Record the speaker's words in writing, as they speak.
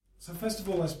So first of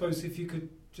all, I suppose if you could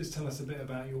just tell us a bit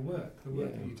about your work, the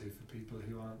work that you do for people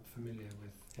who aren't familiar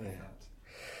with that.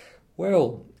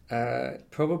 Well,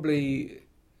 probably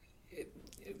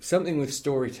something with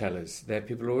storytellers.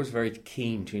 People are always very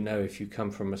keen to know if you come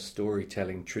from a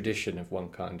storytelling tradition of one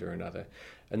kind or another.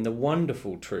 And the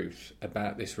wonderful truth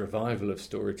about this revival of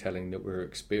storytelling that we're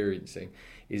experiencing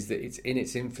is that it's in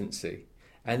its infancy.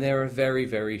 And there are very,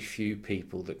 very few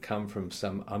people that come from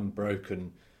some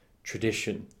unbroken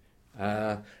tradition.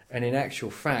 And in actual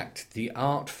fact, the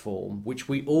art form, which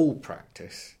we all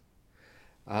practice,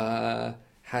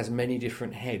 has many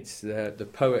different heads. The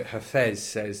poet Hafez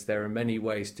says there are many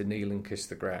ways to kneel and kiss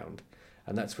the ground.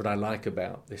 And that's what I like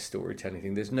about this storytelling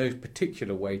thing. There's no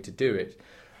particular way to do it.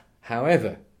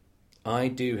 However, I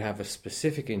do have a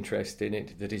specific interest in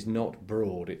it that is not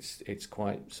broad. It's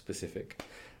quite specific.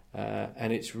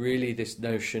 And it's really this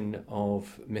notion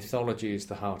of mythology is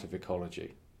the heart of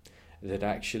ecology. That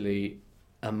actually,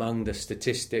 among the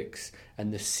statistics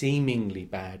and the seemingly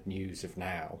bad news of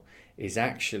now, is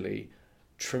actually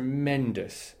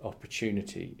tremendous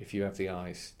opportunity if you have the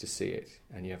eyes to see it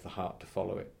and you have the heart to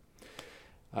follow it.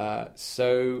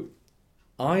 So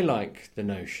I like the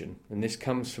notion, and this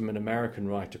comes from an American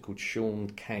writer called Sean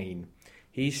Cain.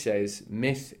 He says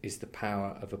myth is the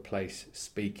power of a place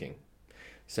speaking.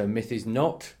 So myth is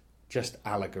not just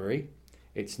allegory.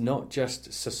 It's not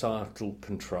just societal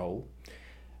control.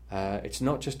 It's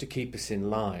not just to keep us in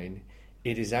line.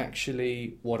 It is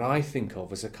actually what I think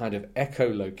of as a kind of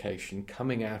echolocation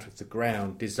coming out of the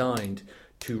ground, designed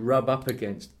to rub up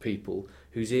against people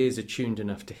whose ears are tuned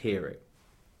enough to hear it.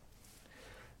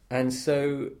 And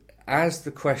so as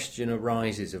the question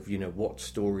arises of, what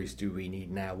stories do we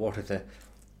need now?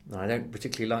 I don't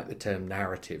particularly like the term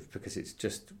narrative because it's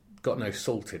just got no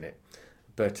salt in it.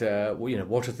 But,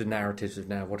 what are the narratives of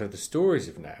now? What are the stories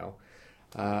of now?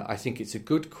 I think it's a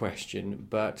good question,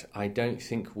 but I don't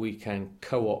think we can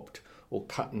co-opt or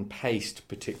cut and paste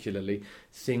particularly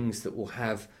things that will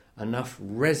have enough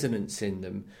resonance in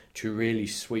them to really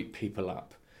sweep people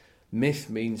up. Myth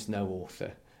means no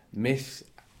author. Myth,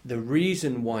 the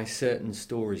reason why certain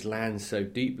stories land so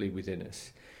deeply within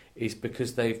us is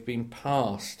because they've been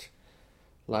passed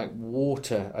like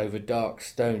water over dark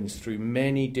stones through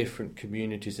many different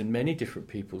communities and many different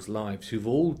people's lives who've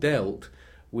all dealt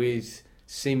with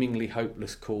seemingly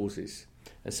hopeless causes.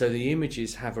 And so the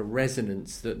images have a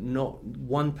resonance that not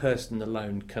one person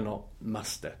alone cannot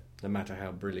muster, no matter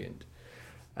how brilliant.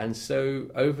 And so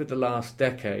over the last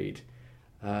decade,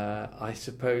 I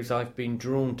suppose I've been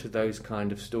drawn to those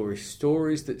kind of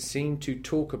stories that seem to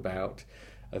talk about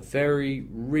a very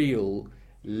real,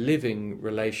 living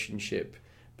relationship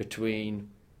between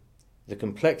the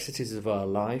complexities of our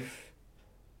life,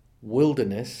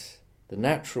 wilderness, the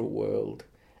natural world,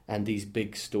 and these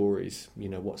big stories,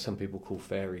 what some people call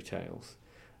fairy tales.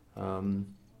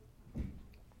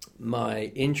 My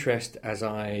interest as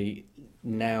I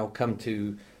now come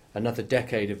to another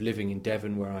decade of living in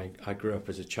Devon, where I grew up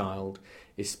as a child,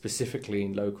 is specifically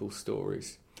in local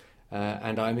stories.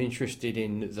 And I'm interested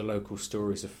in the local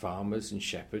stories of farmers and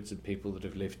shepherds and people that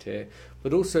have lived here,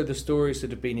 but also the stories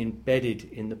that have been embedded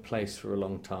in the place for a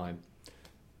long time.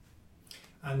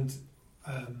 And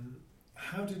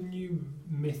how do new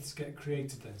myths get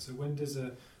created then? So when does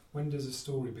a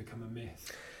story become a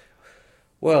myth?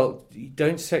 Well,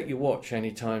 don't set your watch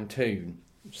anytime too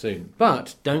soon,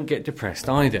 but don't get depressed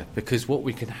either, because what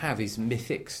we can have is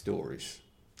mythic stories.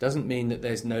 Doesn't mean that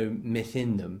there's no myth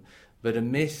in them, but a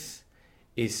myth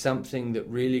is something that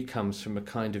really comes from a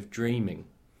kind of dreaming.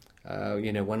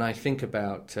 When I think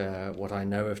about what I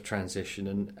know of transition,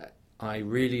 and I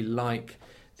really like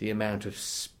the amount of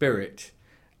spirit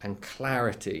and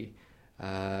clarity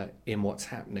in what's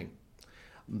happening.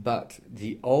 But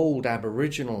the old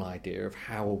Aboriginal idea of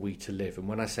how are we to live, and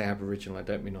when I say Aboriginal, I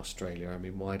don't mean Australia, I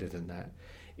mean wider than that,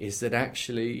 is that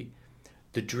actually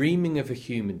the dreaming of a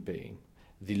human being,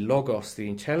 the logos, the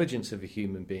intelligence of a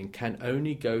human being, can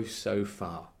only go so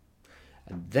far.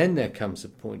 And then there comes a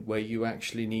point where you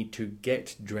actually need to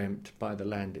get dreamt by the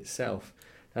land itself.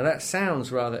 Now that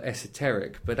sounds rather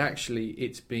esoteric, but actually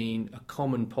it's been a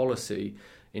common policy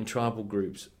in tribal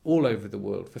groups all over the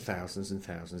world for thousands and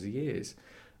thousands of years.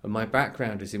 And my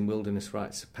background is in wilderness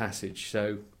rites of passage,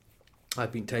 so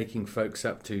I've been taking folks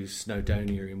up to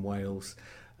Snowdonia in Wales,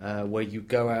 where you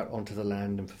go out onto the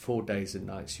land and for 4 days and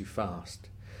nights you fast.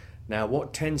 Now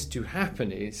what tends to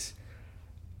happen is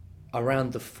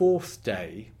around the 4th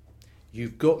day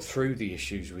you've got through the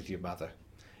issues with your mother.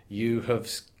 You have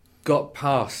got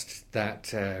past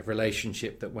that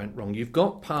relationship that went wrong. You've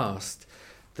got past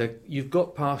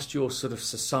your sort of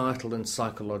societal and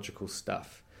psychological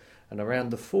stuff. And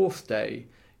around the fourth day,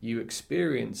 you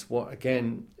experience what,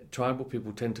 again, tribal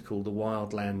people tend to call the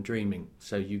wild land dreaming.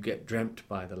 So you get dreamt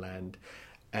by the land.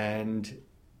 And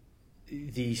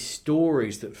the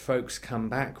stories that folks come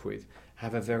back with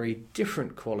have a very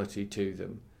different quality to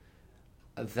them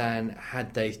than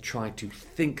had they tried to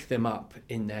think them up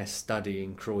in their study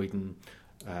in Croydon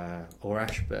or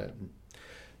Ashburton.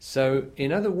 So,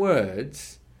 in other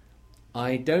words,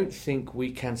 I don't think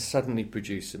we can suddenly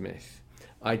produce a myth.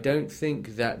 I don't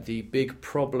think that the big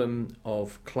problem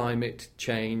of climate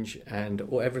change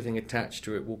or everything attached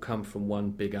to it will come from one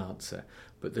big answer.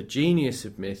 But the genius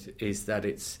of myth is that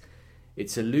its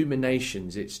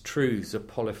illuminations, its truths are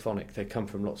polyphonic. They come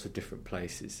from lots of different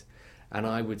places. And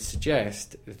I would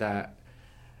suggest that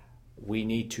we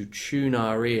need to tune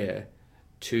our ear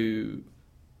to...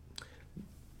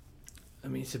 I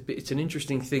mean, it's an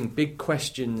interesting thing. Big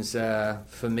questions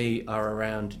for me are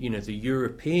around, the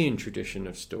European tradition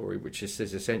of story, which is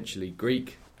essentially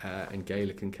Greek and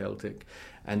Gaelic and Celtic,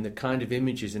 and the kind of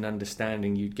images and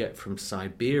understanding you'd get from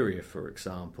Siberia, for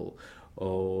example,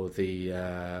 or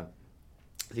the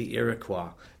Iroquois.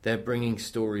 They're bringing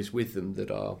stories with them that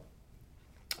are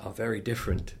very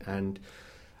different, and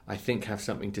I think have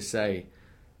something to say.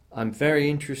 I'm very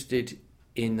interested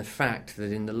in the fact that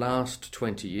in the last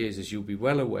 20 years, as you'll be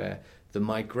well aware, the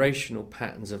migrational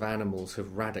patterns of animals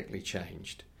have radically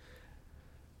changed.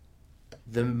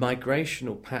 The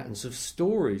migrational patterns of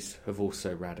stories have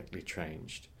also radically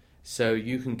changed. So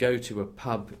you can go to a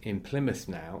pub in Plymouth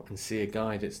now and see a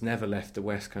guy that's never left the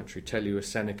West Country tell you a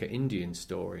Seneca Indian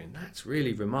story, and that's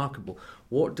really remarkable.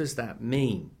 What does that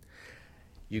mean?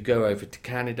 You go over to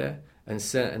Canada, and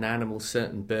certain animals,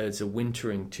 certain birds are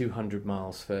wintering 200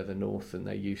 miles further north than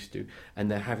they used to, and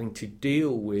they're having to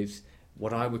deal with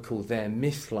what I would call their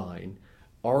myth line,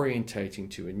 orientating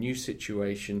to a new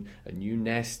situation, a new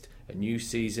nest, a new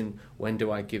season, when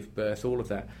do I give birth, all of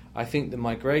that. I think the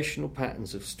migrational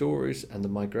patterns of stories and the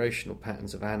migrational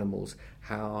patterns of animals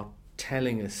are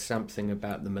telling us something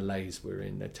about the malaise we're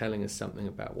in. They're telling us something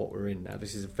about what we're in now.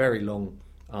 This is a very long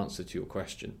answer to your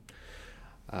question.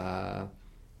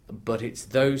 But it's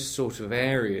those sort of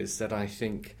areas that I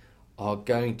think are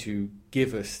going to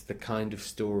give us the kind of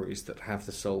stories that have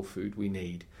the soul food we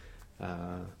need.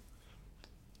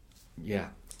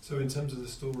 So in terms of the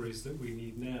stories that we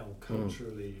need now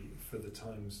culturally for the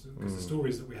times, because the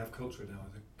stories that we have culturally now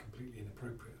are completely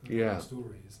inappropriate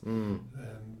stories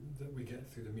that we get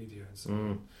through the media and so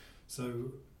on.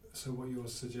 So what you're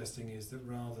suggesting is that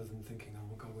rather than thinking, oh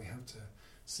my God, we have to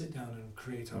sit down and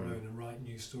create our own and write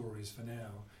new stories for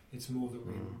now, it's more that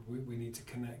we need to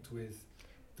connect with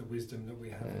the wisdom that we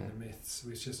have in the myths.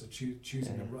 It's just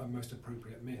choosing a most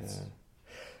appropriate myths.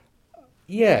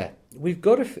 We've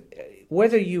got to...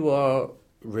 Whether you are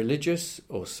religious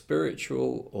or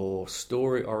spiritual or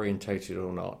story-orientated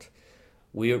or not,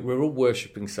 we're all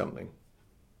worshipping something.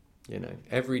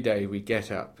 Every day we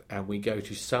get up and we go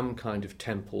to some kind of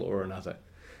temple or another.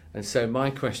 And so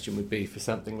my question would be, for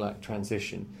something like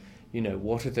transition,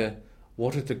 what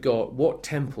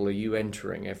temple are you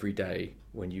entering every day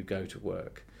when you go to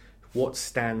work? What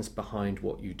stands behind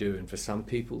what you do? And for some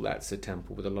people, that's a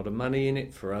temple with a lot of money in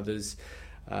it. For others,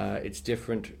 it's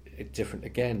different. It's different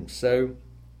again. So,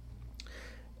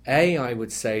 I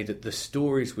would say that the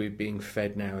stories we're being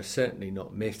fed now are certainly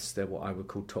not myths. They're what I would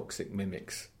call toxic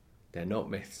mimics. They're not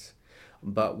myths.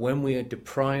 But when we are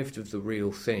deprived of the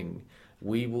real thing,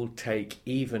 we will take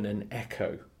even an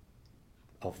echo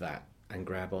of that and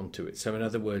grab onto it. So in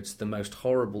other words, the most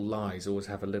horrible lies always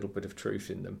have a little bit of truth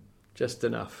in them, just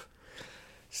enough.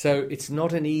 So it's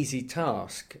not an easy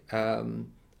task.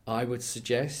 I would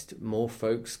suggest more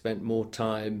folks spent more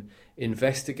time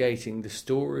investigating the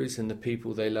stories and the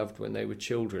people they loved when they were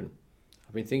children.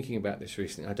 I've been thinking about this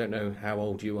recently. I don't know how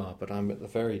old you are, but I'm at the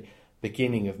very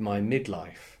beginning of my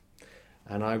midlife.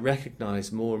 And I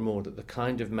recognise more and more that the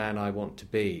kind of man I want to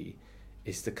be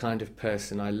is the kind of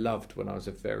person I loved when I was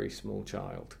a very small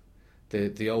child.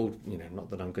 The old, not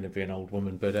that I'm going to be an old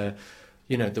woman, but,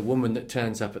 the woman that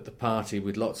turns up at the party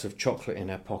with lots of chocolate in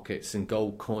her pockets and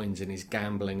gold coins and is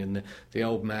gambling, and the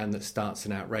old man that starts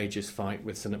an outrageous fight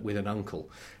with an uncle.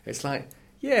 It's like,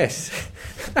 yes.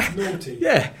 Naughty.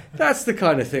 Yeah, that's the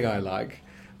kind of thing I like.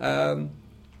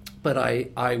 But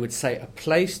I would say a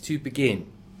place to begin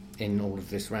in all of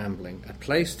this rambling, a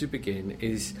place to begin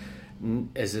is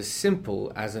as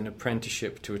simple as an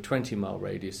apprenticeship to a 20-mile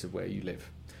radius of where you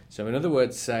live. So in other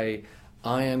words, say,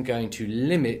 I am going to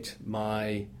limit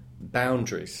my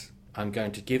boundaries. I'm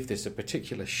going to give this a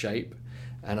particular shape,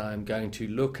 and I'm going to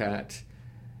look at,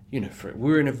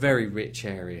 we're in a very rich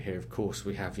area here. Of course,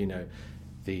 we have, the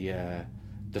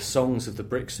the songs of the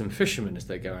Brixham fishermen as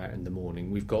they go out in the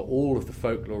morning. We've got all of the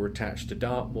folklore attached to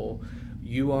Dartmoor.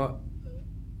 You are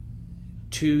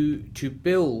to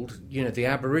build, the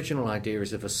Aboriginal idea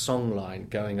is of a song line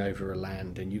going over a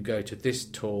land, and you go to this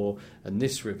tor and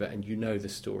this river and you know the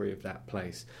story of that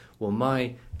place. Well,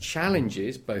 my challenge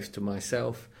is, both to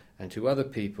myself and to other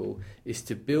people, is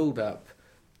to build up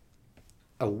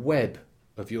a web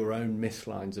of your own myth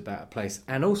lines about a place,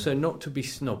 and also not to be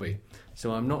snobby.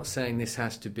 So I'm not saying this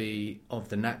has to be of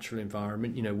the natural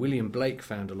environment. William Blake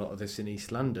found a lot of this in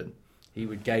East London. He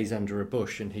would gaze under a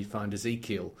bush and he'd find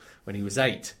Ezekiel when he was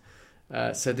 8.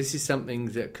 So this is something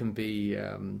that can be,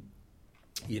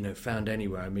 found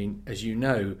anywhere. I mean, as you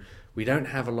know, we don't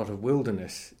have a lot of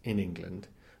wilderness in England,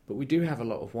 but we do have a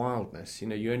lot of wildness.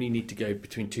 You only need to go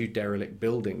between 2 derelict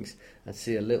buildings and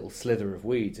see a little slither of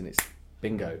weeds and it's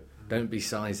bingo. Don't be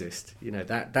sizist.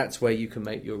 That's where you can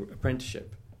make your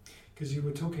apprenticeship. Because you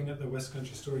were talking at the West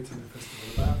Country Storytelling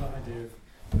Festival about that idea of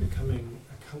becoming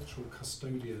a cultural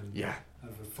custodian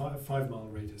of a 5-mile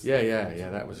radius. Yeah,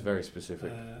 that was very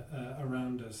specific.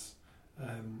 Around us.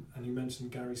 And you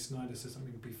mentioned Gary Snyder said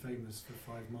something would be famous for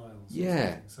 5 miles.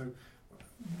 Yeah. So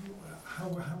how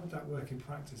would that work in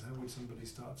practice? How would somebody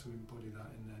start to embody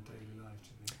that in their daily life, do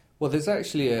you think? Well, there's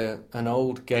actually an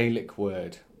old Gaelic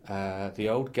word. The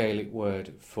old Gaelic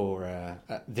word for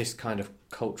this kind of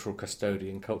cultural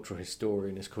custodian, cultural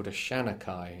historian, is called a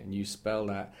Shanachai, and you spell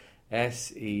that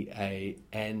Seannachai.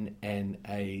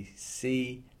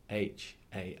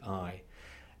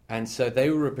 And so they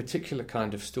were a particular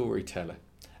kind of storyteller,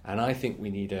 and I think we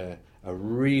need a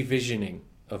revisioning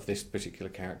of this particular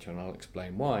character, and I'll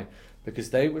explain why.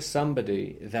 Because they were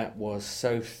somebody that was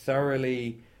so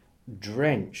thoroughly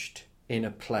drenched in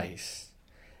a place.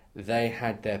 They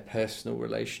had their personal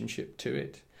relationship to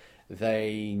it.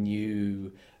 They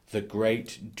knew the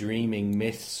great dreaming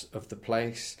myths of the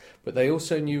place, but they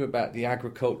also knew about the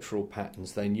agricultural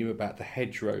patterns. They knew about the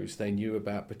hedgerows. They knew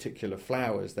about particular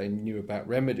flowers. They knew about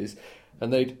remedies,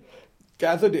 and they'd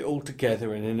gathered it all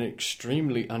together in an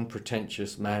extremely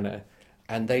unpretentious manner,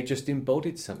 and they just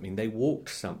embodied something. They walked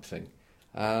something,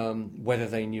 whether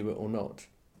they knew it or not.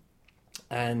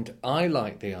 And I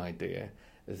like the idea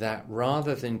that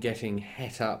rather than getting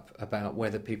het up about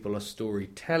whether people are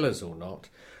storytellers or not,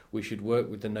 we should work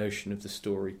with the notion of the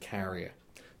story carrier.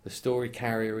 The story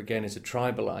carrier, again, is a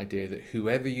tribal idea that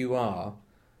whoever you are,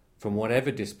 from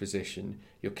whatever disposition,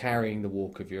 you're carrying the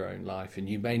walk of your own life, and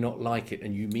you may not like it,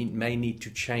 and you may need to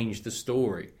change the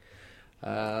story.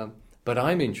 But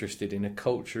I'm interested in a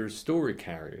culture of story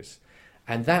carriers,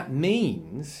 and that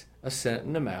means a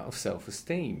certain amount of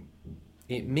self-esteem.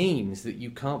 It means that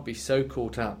you can't be so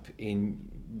caught up in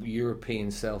European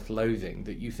self-loathing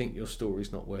that you think your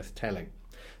story's not worth telling.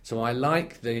 So I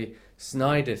like the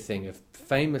Snyder thing of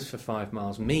famous for 5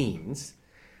 miles means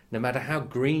no matter how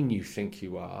green you think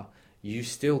you are, you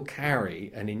still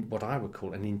carry what I would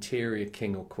call an interior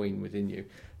king or queen within you.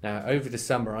 Now, over the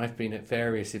summer, I've been at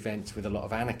various events with a lot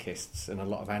of anarchists and a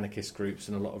lot of anarchist groups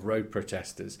and a lot of road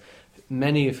protesters,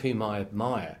 many of whom I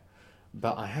admire.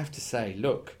 But I have to say,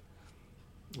 look,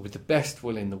 with the best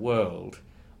will in the world,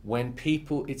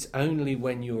 it's only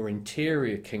when your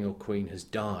interior king or queen has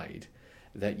died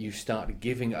that you start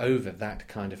giving over that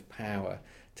kind of power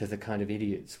to the kind of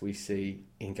idiots we see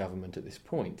in government at this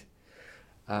point.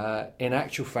 In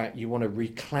actual fact, you want to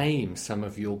reclaim some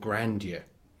of your grandeur,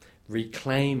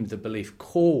 reclaim the belief,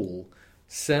 call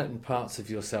certain parts of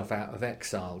yourself out of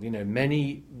exile.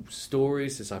 Many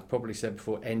stories, as I've probably said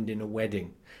before, end in a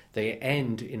wedding. They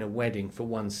end in a wedding for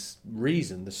one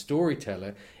reason. The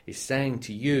storyteller is saying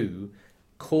to you,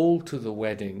 call to the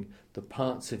wedding the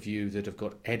parts of you that have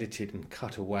got edited and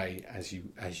cut away as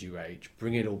you age.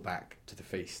 Bring it all back to the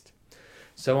feast.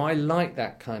 So I like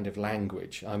that kind of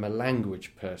language. I'm a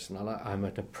language person. I'm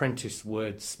an apprentice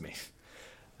wordsmith.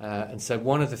 And so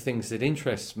one of the things that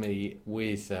interests me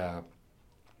with the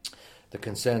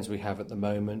concerns we have at the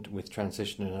moment with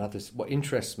transition and others, what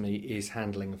interests me is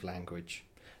handling of language.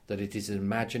 That it is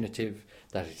imaginative,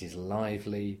 that it is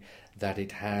lively, that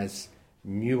it has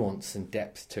nuance and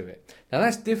depth to it. Now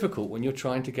that's difficult when you're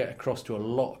trying to get across to a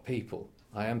lot of people.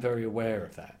 I am very aware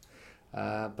of that.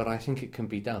 But I think it can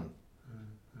be done.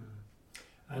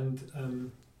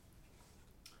 And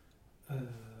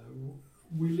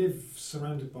we live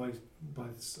surrounded by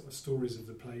sort of stories of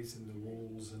the place in the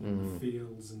walls and the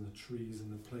fields and the trees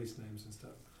and the place names and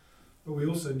stuff. But we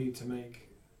also need to make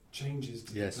changes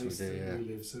to the place that we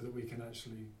live so that we can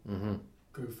actually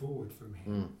go forward from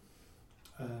here.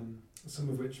 Some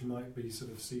of which might be sort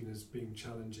of seen as being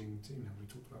challenging. We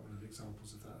talked about one of the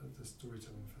examples of that at the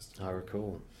Storytelling Festival. I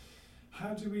recall.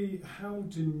 How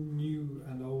do new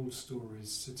and old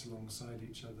stories sit alongside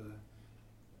each other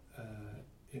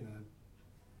in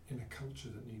a culture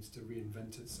that needs to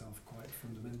reinvent itself quite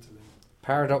fundamentally?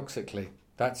 Paradoxically,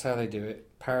 that's how they do it.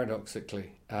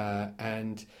 Paradoxically,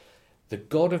 and the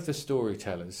god of the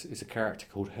storytellers is a character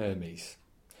called Hermes.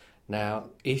 Now,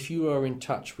 if you are in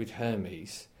touch with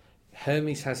Hermes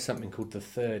has something called the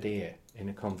third ear in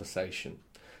a conversation.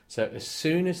 So as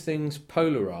soon as things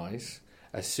polarize,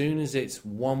 as soon as it's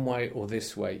one way or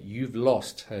this way, you've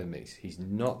lost Hermes. He's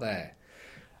not there.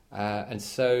 And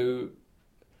so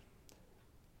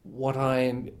what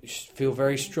I feel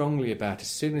very strongly about, as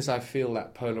soon as I feel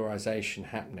that polarization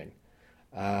happening,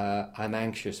 I'm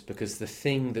anxious, because the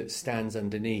thing that stands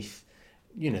underneath,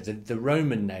 the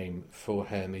Roman name for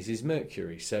Hermes is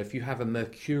Mercury. So if you have a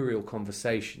mercurial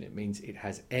conversation, it means it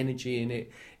has energy in it,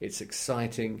 it's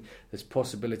exciting, there's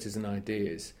possibilities and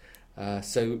ideas.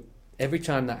 So every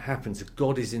time that happens, a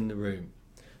god is in the room.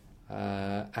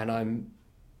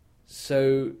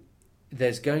 So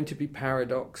there's going to be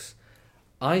paradox.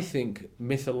 I think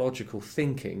mythological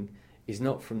thinking is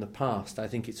not from the past. I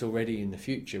think it's already in the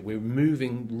future. We're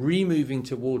removing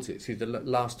towards it through the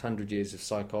last 100 years of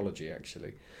psychology,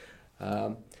 actually.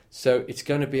 So it's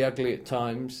going to be ugly at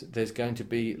times. There's going to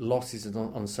be losses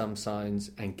on some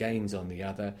sides and gains on the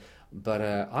other. But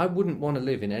I wouldn't want to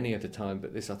live in any other time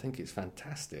but this. I think it's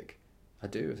fantastic. I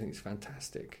do. I think it's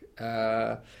fantastic.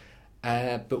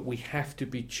 But we have to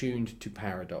be tuned to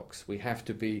paradox. We have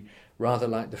to be, rather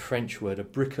like the French word, a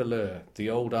bricoleur,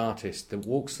 the old artist that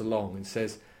walks along and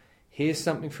says, here's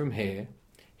something from here,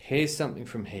 here's something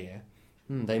from here.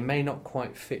 They may not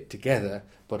quite fit together,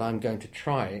 but I'm going to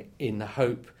try it in the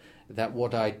hope that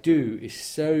what I do is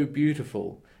so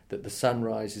beautiful that the sun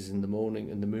rises in the morning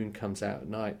and the moon comes out at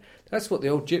night. That's what the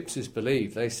old gypsies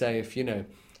believe. They say, if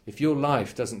your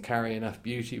life doesn't carry enough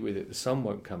beauty with it, the sun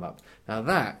won't come up. Now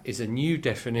that is a new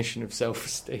definition of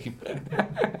self-esteem.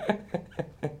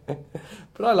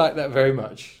 But I like that very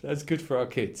much. That's good for our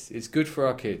kids. It's good for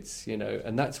our kids,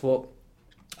 and that's what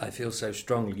I feel so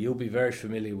strongly. You'll be very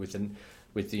familiar with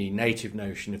the native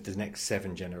notion of the next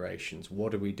 7 generations.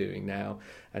 What are we doing now?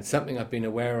 And something I've been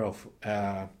aware of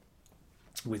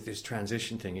with this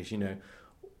transition thing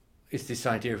is this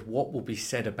idea of what will be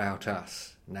said about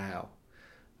us now.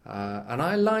 And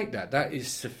I like that. That is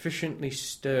sufficiently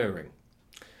stirring.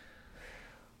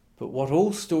 But what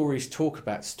all stories talk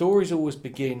about, stories always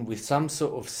begin with some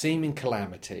sort of seeming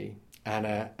calamity and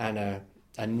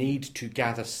a need to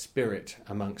gather spirit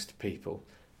amongst people.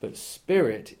 But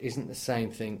spirit isn't the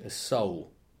same thing as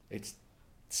soul. It's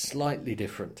slightly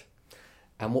different.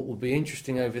 And what will be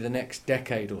interesting over the next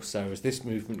decade or so, as this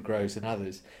movement grows and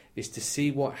others, is to see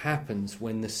what happens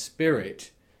when the spirit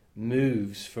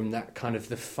moves from that kind of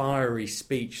the fiery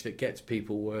speech that gets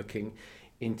people working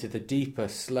into the deeper,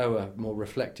 slower, more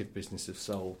reflective business of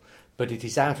soul. But it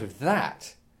is out of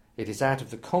that, it is out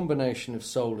of the combination of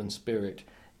soul and spirit,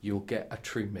 you'll get a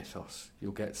true mythos.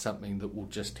 You'll get something that will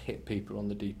just hit people on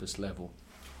the deepest level.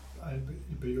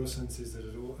 But your sense is that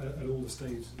at all the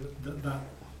stages, that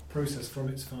process from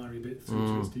its fiery bit through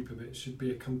to its deeper bit should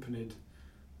be accompanied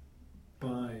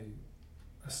by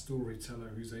a storyteller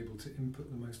who's able to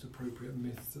input the most appropriate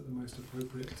myths at the most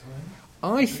appropriate time.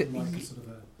 I think like a sort of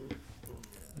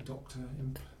a doctor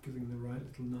giving the right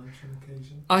little nudge on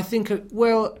occasion. I think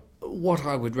what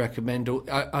I would recommend,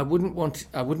 I wouldn't want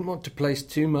to place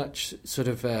too much sort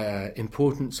of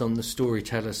importance on the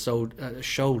storyteller's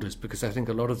shoulders, because I think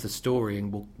a lot of the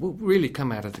storying will really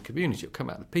come out of the community, it'll come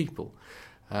out of the people.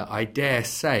 I dare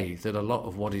say that a lot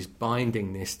of what is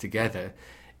binding this together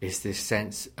is this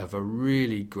sense of a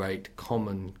really great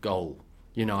common goal.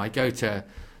 I go to,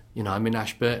 I'm in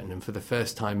Ashburton, and for the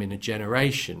first time in a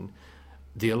generation,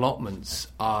 the allotments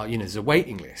are, there's a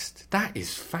waiting list. That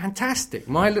is fantastic.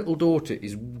 My little daughter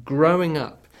is growing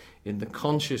up in the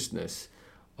consciousness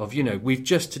of, we've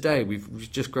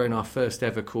just grown our first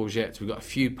ever courgettes. We've got a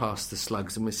few past the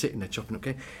slugs, and we're sitting there chopping up,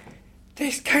 going,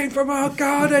 this came from our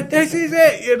garden, this is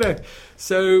it,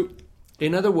 So,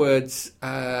 in other words,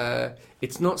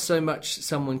 it's not so much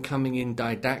someone coming in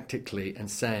didactically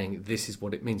and saying this is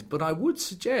what it means, but I would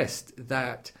suggest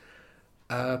that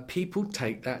people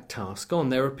take that task on.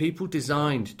 There are people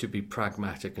designed to be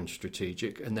pragmatic and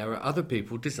strategic, and there are other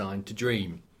people designed to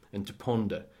dream and to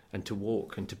ponder and to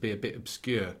walk and to be a bit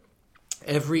obscure.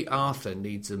 Every Arthur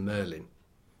needs a Merlin.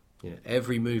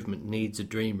 Every movement needs a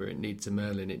dreamer, it needs a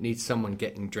Merlin, it needs someone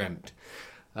getting dreamt.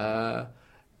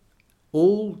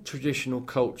 All traditional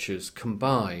cultures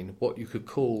combine what you could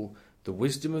call the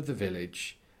wisdom of the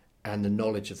village and the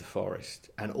knowledge of the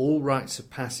forest. And all rites of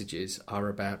passages are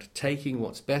about taking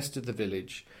what's best of the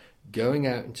village, going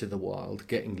out into the wild,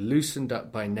 getting loosened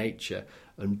up by nature,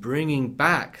 and bringing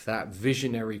back that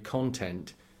visionary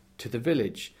content to the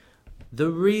village. The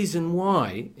reason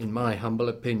why, in my humble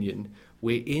opinion,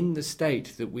 we're in the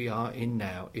state that we are in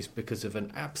now is because of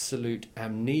an absolute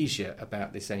amnesia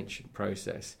about this ancient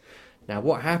process. Now,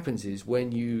 what happens is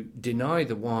when you deny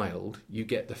the wild, you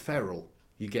get the feral,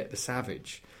 you get the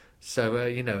savage. So,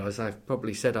 as I've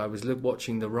probably said, I was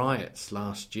watching the riots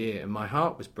last year and my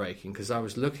heart was breaking because I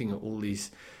was looking at all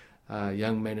these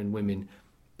young men and women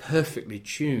perfectly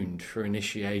tuned for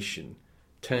initiation,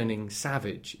 turning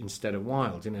savage instead of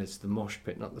wild. It's the mosh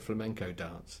pit, not the flamenco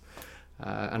dance.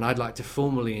 And I'd like to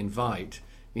formally invite,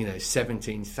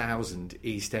 17,000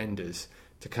 East Enders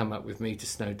to come up with me to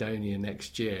Snowdonia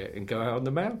next year and go out on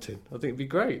the mountain. I think it'd be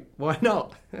great. Why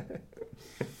not?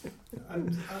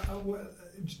 And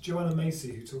Joanna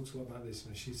Macy, who talks a lot about this,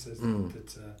 she says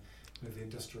that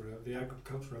the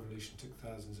agricultural revolution took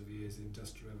thousands of years, the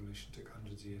industrial revolution took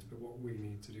hundreds of years, but what we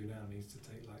need to do now needs to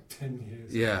take like 10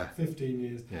 years, 15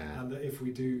 years, and that if we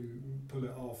do pull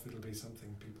it off, it'll be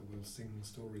something people will sing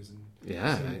stories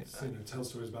and tell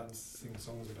stories about and sing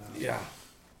songs about.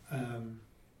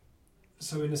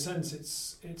 So in a sense,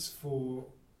 it's for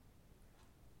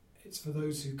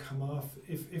those who come after.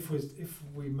 If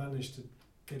we manage to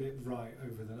get it right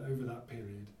over that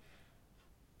period,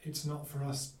 it's not for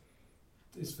us.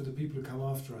 It's for the people who come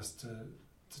after us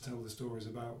to tell the stories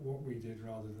about what we did,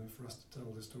 rather than for us to tell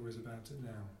the stories about it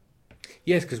now.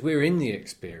 Yes, because we're in the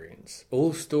experience.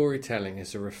 All storytelling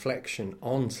is a reflection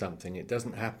on something. It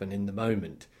doesn't happen in the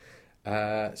moment.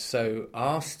 So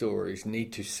our stories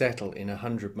need to settle in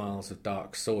 100 miles of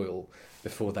dark soil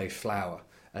before they flower.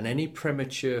 And any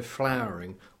premature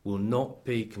flowering will not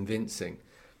be convincing.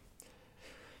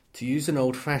 To use an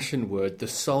old-fashioned word, the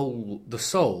soul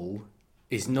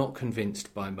is not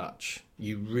convinced by much.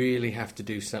 You really have to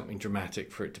do something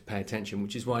dramatic for it to pay attention,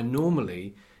 which is why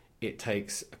normally it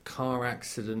takes a car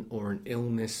accident or an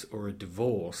illness or a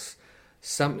divorce,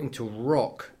 something to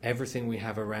rock everything we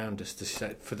have around us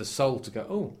for the soul to go,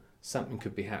 oh, something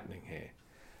could be happening here.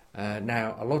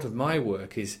 Now, a lot of my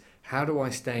work is how do I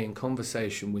stay in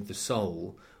conversation with the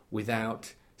soul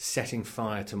without setting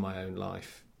fire to my own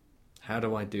life? How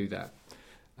do I do that?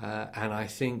 And I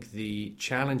think the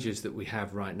challenges that we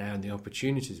have right now and the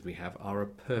opportunities we have are a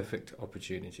perfect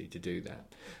opportunity to do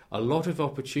that. A lot of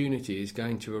opportunity is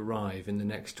going to arrive in the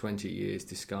next 20 years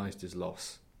disguised as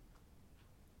loss.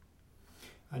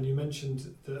 And you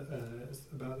mentioned that,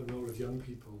 about the role of young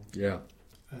people. Yeah.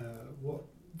 What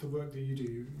the work that you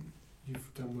do,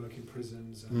 you've done work in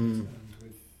prisons and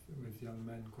with young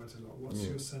men quite a lot. What's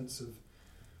your sense of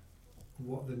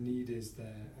what the need is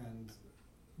there and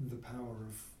the power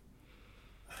of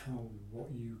what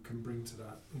you can bring to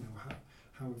that?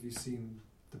 How have you seen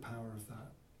the power of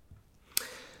that?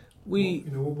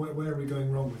 Where are we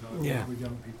going wrong with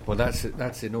young people? Well,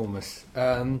 that's enormous.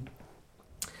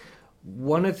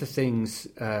 One of the things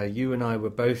you and I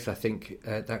were both, I think,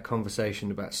 at that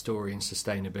conversation about story and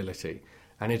sustainability,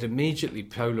 and it immediately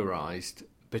polarised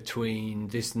between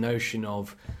this notion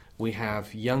of we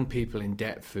have young people in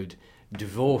Deptford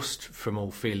divorced from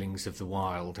all feelings of the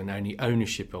wild and only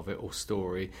ownership of it or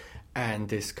story, and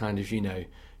this kind of,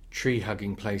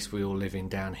 tree-hugging place we all live in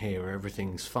down here where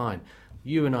everything's fine.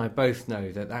 You and I both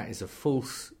know that that is a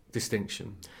false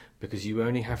distinction, because you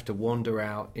only have to wander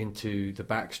out into the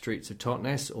back streets of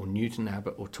Totnes or Newton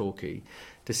Abbot or Torquay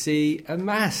to see a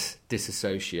mass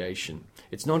disassociation.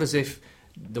 It's not as if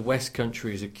the West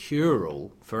Country is a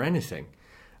cure-all for anything.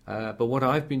 But what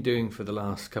I've been doing for the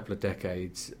last couple of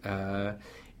decades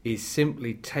is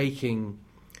simply taking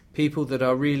people that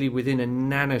are really within a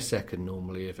nanosecond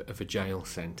normally of a jail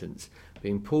sentence,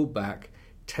 being pulled back,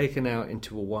 taken out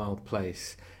into a wild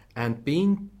place, and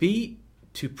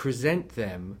to present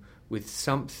them with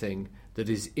something that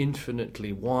is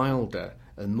infinitely wilder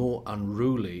and more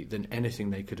unruly than anything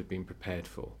they could have been prepared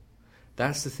for.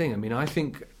 That's the thing. I mean, I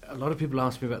think a lot of people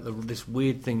ask me about this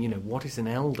weird thing, what is an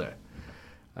elder?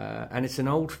 And it's an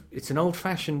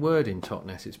old-fashioned word in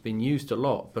Totnes. It's been used a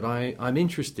lot, but I'm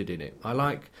interested in it. I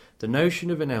like the notion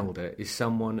of an elder is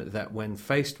someone that when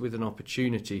faced with an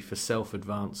opportunity for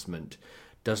self-advancement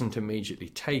doesn't immediately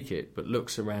take it, but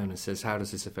looks around and says, how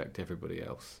does this affect everybody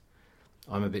else?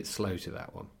 I'm a bit slow to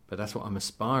that one, but that's what I'm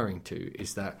aspiring to,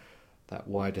 is that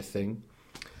wider thing.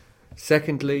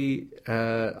 Secondly,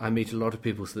 I meet a lot of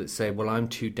people that say, well, I'm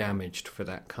too damaged for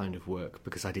that kind of work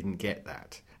because I didn't get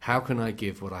that. How can I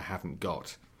give what I haven't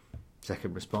got?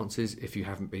 Second response is, if you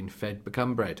haven't been fed,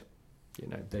 become bred.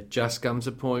 There just comes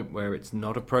a point where it's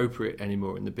not appropriate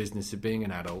anymore in the business of being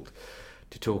an adult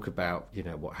to talk about,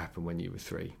 what happened when you were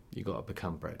 3. You got to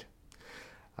become bred.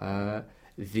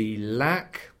 The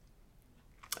lack,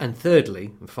 and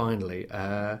thirdly, and finally,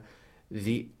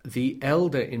 the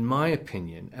elder, in my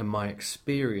opinion and my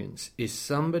experience, is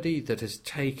somebody that has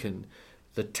taken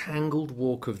the tangled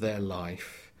walk of their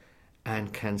life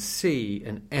and can see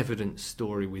an evident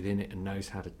story within it and knows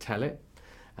how to tell it.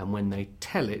 And when they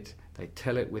tell it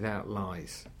without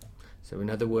lies. So in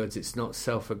other words, it's not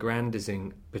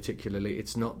self-aggrandizing particularly.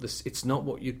 It's not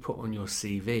what you'd put on your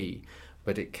CV,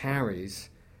 but it carries,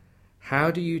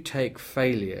 how do you take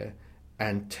failure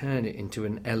and turn it into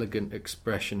an elegant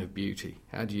expression of beauty?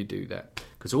 How do you do that?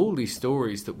 Because all these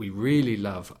stories that we really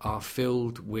love are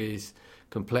filled with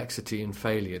complexity and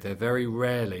failure. They're very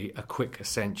rarely a quick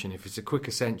ascension. If it's a quick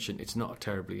ascension, it's not a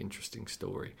terribly interesting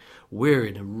story. We're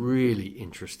in a really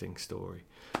interesting story.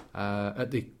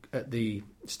 At the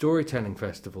Storytelling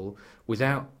Festival,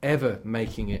 without ever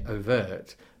making it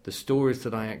overt, the stories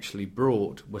that I actually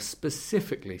brought were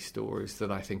specifically stories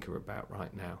that I think are about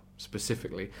right now,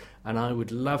 specifically. And I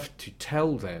would love to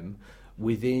tell them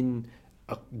within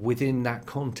that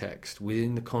context,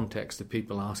 within the context of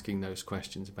people asking those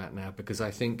questions about now, because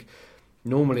I think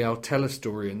normally I'll tell a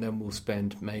story and then we'll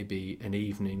spend maybe an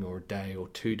evening or a day or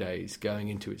 2 days going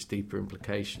into its deeper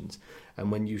implications.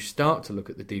 And when you start to look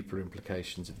at the deeper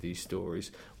implications of these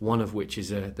stories, one of which is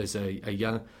there's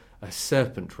a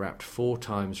serpent wrapped 4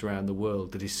 times around the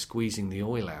world that is squeezing the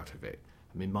oil out of it.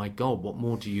 I mean, my God, what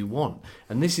more do you want?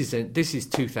 And this is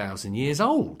 2,000 years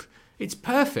old. It's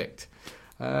perfect.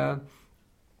 The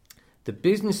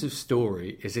business of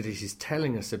story is that it is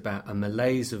telling us about a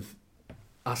malaise of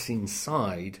us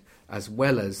inside as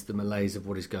well as the malaise of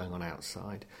what is going on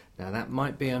outside. Now, that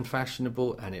might be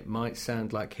unfashionable and it might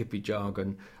sound like hippie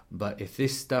jargon, but if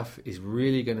this stuff is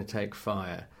really going to take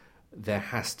fire, there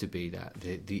has to be that,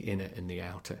 the inner and the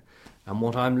outer. And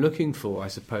what I'm looking for, I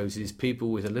suppose, is people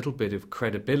with a little bit of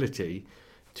credibility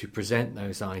to present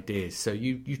those ideas, so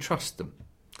you trust them.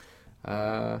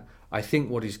 I think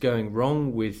what is going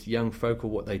wrong with young folk, or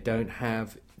what they don't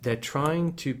have, they're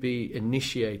trying to be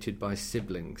initiated by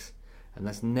siblings, and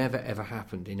that's never ever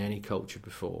happened in any culture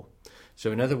before.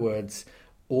 So in other words,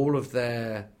 all of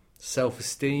their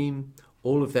self-esteem,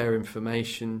 all of their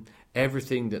information,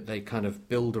 everything that they kind of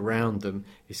build around them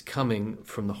is coming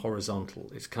from the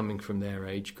horizontal. It's coming from their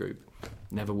age group.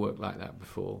 Never worked like that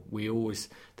before.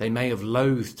 They may have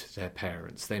loathed their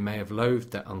parents, they may have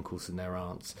loathed their uncles and their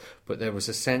aunts, but there was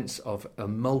a sense of a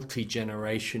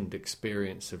multi-generationed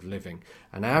experience of living.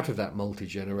 And out of that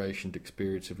multi-generationed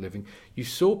experience of living, you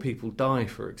saw people die,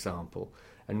 for example.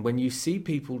 And when you see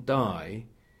people die,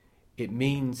 it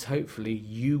means hopefully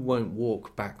you won't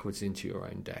walk backwards into your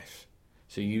own death.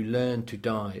 So you learn to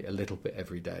die a little bit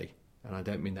every day. And I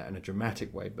don't mean that in a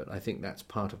dramatic way, but I think that's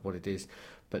part of what it is.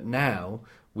 But now,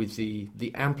 with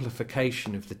the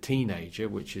amplification of the teenager,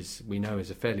 which we know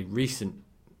is a fairly recent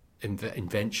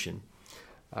invention,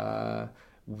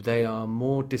 they are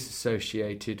more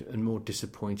disassociated and more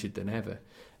disappointed than ever.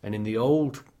 And in the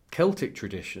old Celtic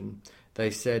tradition, they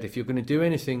said if you're going to do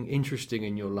anything interesting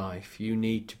in your life, you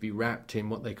need to be wrapped in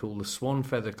what they call the swan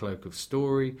feather cloak of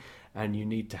story, and you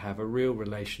need to have a real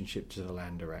relationship to the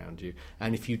land around you.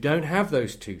 And if you don't have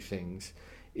those two things,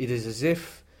 it is as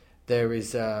if there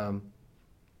is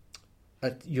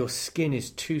your skin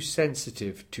is too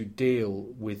sensitive to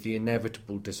deal with the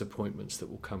inevitable disappointments that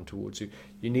will come towards you.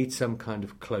 You need some kind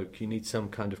of cloak, you need some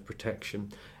kind of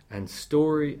protection, and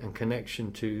story and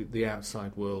connection to the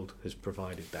outside world has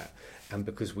provided that. And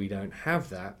because we don't have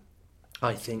that,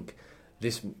 I think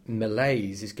this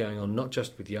malaise is going on not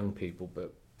just with young people,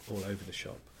 but all over the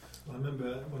shop. Well, I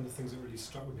remember one of the things that really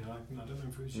struck with me, I don't know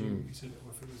if it was you said it,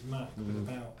 or if it was Matt,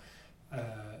 but about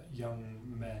young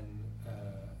men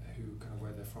who kind of,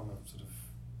 where they're from, have sort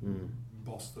of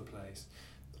bossed the place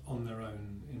on their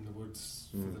own in the woods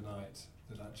for the night,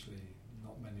 that actually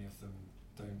not many of them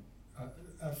don't.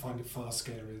 I find it far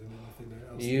scarier than anything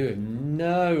else. You have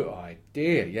no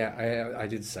idea. Yeah, I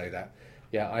did say that.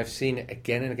 Yeah, I've seen it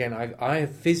again and again. I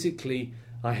have physically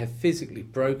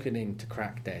broken into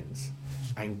crack dens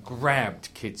and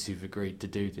grabbed kids who've agreed to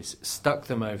do this, stuck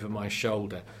them over my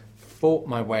shoulder, fought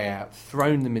my way out,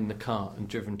 thrown them in the car and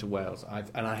driven to Wales.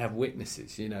 I have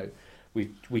witnesses. You know,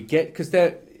 we get, because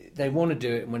they want to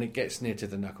do it, and when it gets near to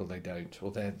the knuckle, they don't,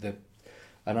 or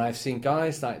and I've seen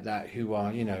guys like that who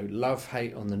are, you know,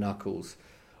 love-hate on the knuckles,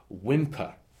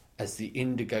 whimper as the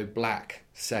indigo black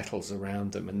settles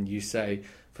around them. And you say,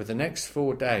 for the next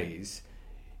 4 days,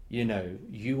 you know,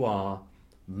 you are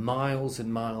miles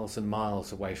and miles and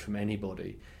miles away from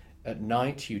anybody. At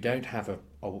night, you don't have a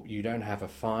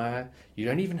fire. You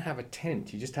don't even have a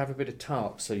tent. You just have a bit of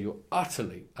tarp, so you're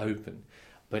utterly open.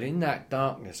 But in that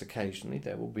darkness, occasionally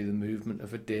there will be the movement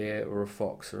of a deer or a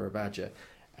fox or a badger,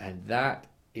 and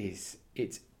it's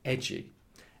edgy.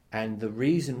 And the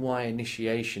reason why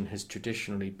initiation has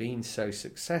traditionally been so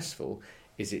successful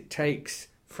is it takes,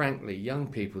 frankly, young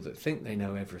people that think they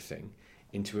know everything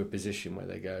into a position where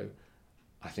they go,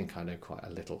 I think I know quite a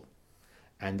little.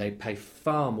 And they pay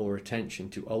far more attention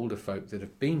to older folk that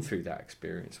have been through that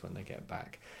experience when they get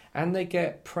back. And they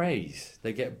get praise,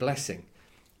 they get blessing.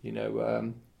 You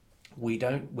know,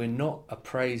 we're not a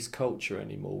praise culture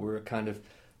anymore. We're a kind of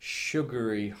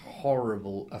sugary,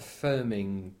 horrible,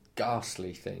 affirming,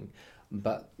 ghastly thing.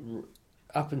 But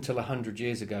up until 100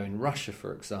 years ago in Russia,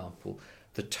 for example,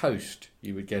 the toast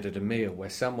you would get at a meal where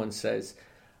someone says,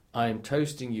 I am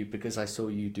toasting you because I saw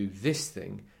you do this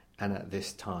thing and at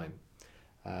this time.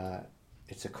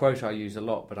 It's a quote I use a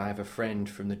lot, but I have a friend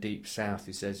from the deep south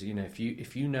who says, you know, if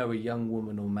you know a young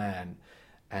woman or man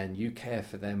and you care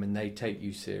for them and they take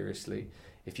you seriously,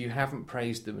 if you haven't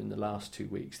praised them in the last 2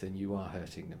 weeks, then you are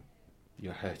hurting them.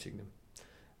 You're hurting them.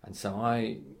 And so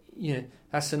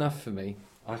that's enough for me.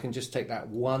 I can just take that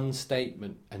one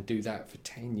statement and do that for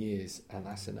 10 years, and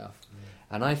that's enough.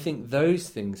 And I think those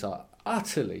things are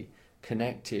utterly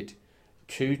connected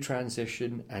to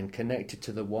transition and connected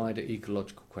to the wider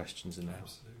ecological questions in now.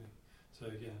 Absolutely. So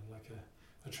like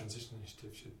a transition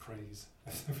initiative should praise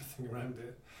everything around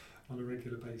it on a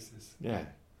regular basis. Yeah.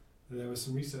 There was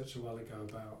some research a while ago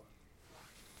about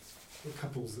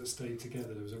couples that stayed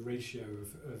together. There was a ratio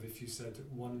of if you said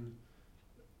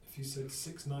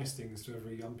 6 nice things to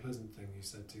every unpleasant thing you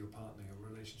said to your partner, your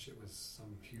relationship was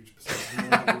some huge percentage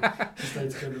more likely to stay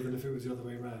together than if it was the other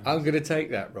way around. I'm going to take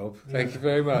that, Rob. Thank you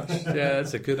very much. Yeah,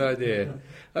 that's a good idea.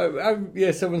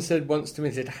 Someone said once to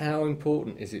me, how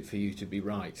important is it for you to be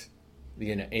right?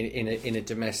 You know, in a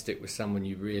domestic with someone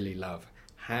you really love.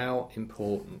 How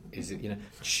important is it? You know,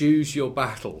 choose your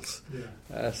battles.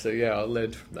 Yeah. I'll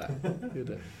learn from that.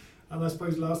 Good. And I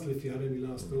suppose, lastly, if you had any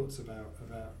last thoughts about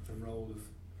the role of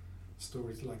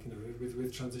stories, like, you know,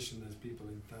 with transition, there's people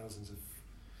in thousands of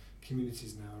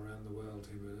communities now around the world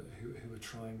who are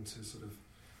trying to sort of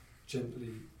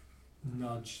gently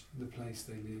nudge the place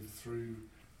they live through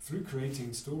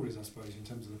creating stories, I suppose, in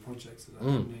terms of the projects that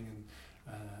are happening and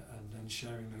then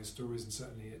sharing those stories. And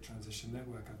certainly at Transition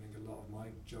Network, I think a lot of my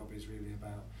job is really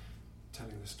about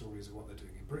telling the stories of what they're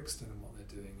doing in Brixton and what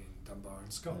they're doing in Dunbar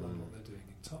in Scotland, what they're doing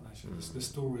in Totnes. The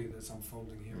story that's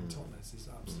unfolding here in Totnes is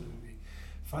absolutely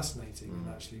fascinating and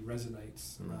actually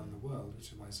resonates around the world,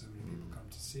 which is why so many people come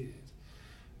to see it.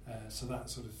 So that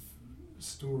sort of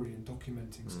story and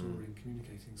documenting story and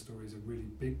communicating story is a really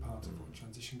big part of what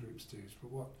transition groups do.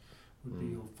 But what would be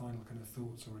your final kind of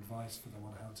thoughts or advice for them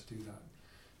on how to do that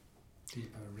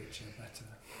deeper, richer, better?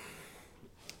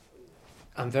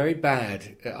 I'm very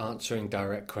bad at answering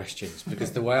direct questions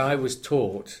because the way I was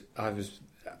taught, I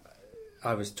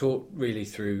was taught really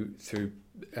through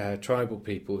tribal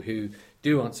people who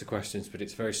do answer questions, but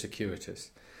it's very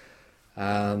circuitous.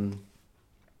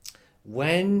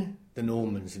 When the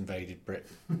Normans invaded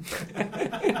Britain,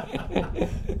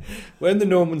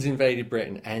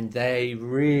 and they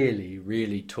really,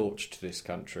 really torched this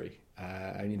country.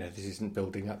 And you know, this isn't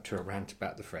building up to a rant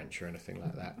about the French or anything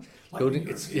like that.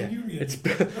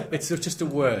 It's just a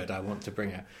word I want to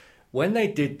bring out. When they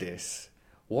did this,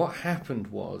 what happened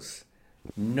was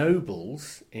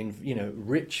nobles in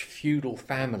rich feudal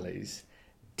families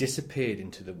disappeared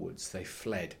into the woods. They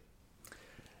fled,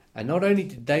 and not only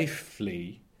did they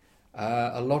flee,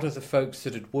 a lot of the folks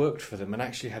that had worked for them and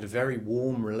actually had very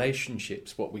warm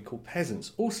relationships, what we call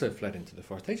peasants, also fled into the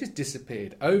forest. They just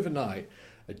disappeared overnight.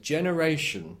 A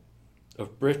generation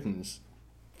of Britons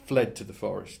fled to the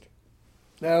forest.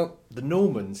 Now, the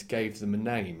Normans gave them a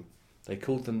name. They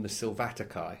called them the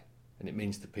Silvatici, and it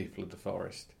means the people of the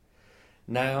forest.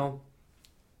 Now,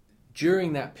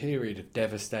 during that period of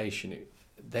devastation,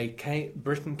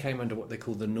 Britain came under what they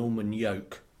call the Norman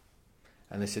yoke.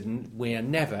 And they said, we are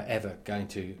never, ever going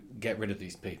to get rid of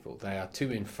these people. They are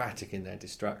too emphatic in their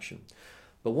destruction.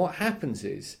 But what happens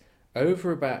is,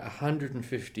 over about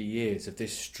 150 years of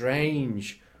this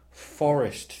strange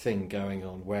forest thing going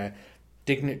on, where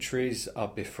dignitaries are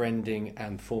befriending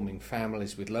and forming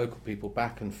families with local people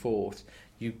back and forth,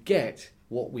 you get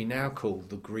what we now call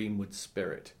the Greenwood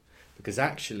spirit. Because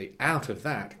actually out of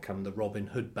that come the Robin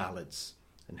Hood ballads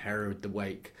and Herod the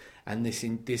Wake, and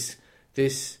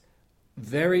this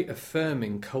very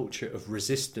affirming culture of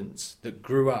resistance that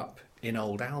grew up in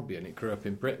Old Albion. It grew up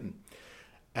in Britain.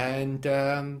 And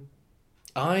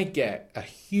I get a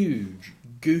huge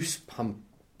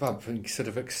goose-pumping sort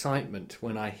of excitement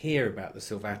when I hear about the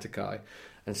Silvatici.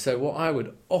 And so what I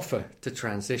would offer to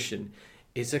transition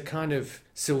is a kind of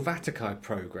Silvaticae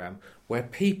program where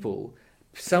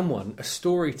a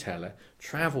storyteller,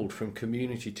 travelled from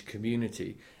community to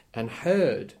community and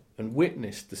heard and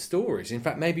witnessed the stories. In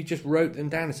fact, maybe just wrote them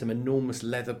down in some enormous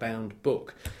leather-bound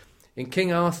book. In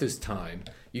King Arthur's time,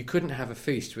 you couldn't have a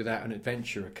feast without an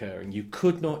adventure occurring. You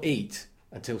could not eat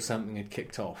until something had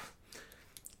kicked off.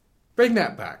 Bring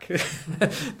that back.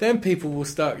 Then people will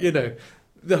start,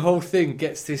 the whole thing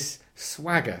gets this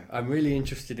swagger. I'm really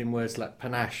interested in words like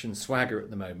panache and swagger at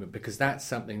the moment, because that's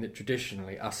something that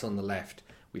traditionally us on the left,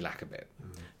 we lack a bit.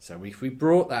 So if we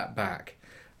brought that back,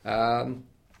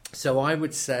 so I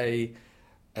would say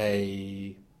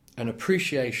an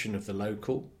appreciation of the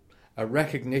local, a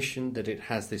recognition that it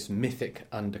has this mythic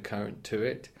undercurrent to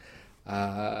it,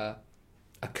 a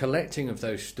collecting of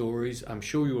those stories. I'm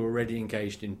sure you're already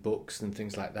engaged in books and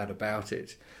things like that about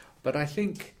it, but I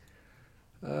think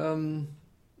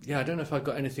I don't know if I've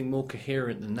got anything more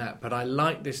coherent than that, but I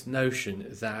like this notion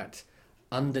that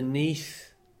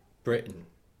underneath Britain,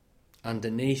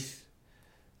 underneath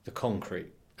the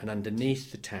concrete and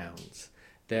underneath the towns,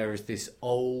 there is this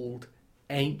old,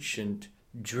 ancient,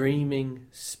 dreaming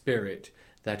spirit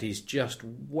that is just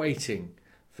waiting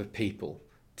for people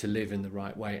to live in the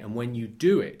right way. And when you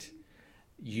do it,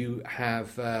 you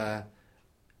have a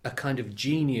kind of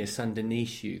genius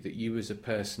underneath you that you as a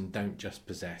person don't just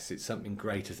possess. It's something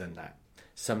greater than that.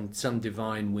 Some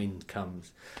divine wind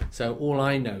comes. So all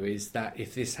I know is that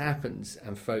if this happens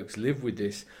and folks live with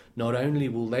this, not only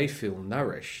will they feel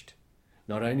nourished,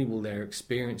 not only will their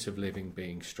experience of living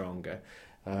being stronger,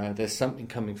 there's something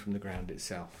coming from the ground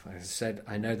itself. As I said,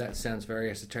 I know that sounds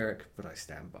very esoteric, but I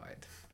stand by it.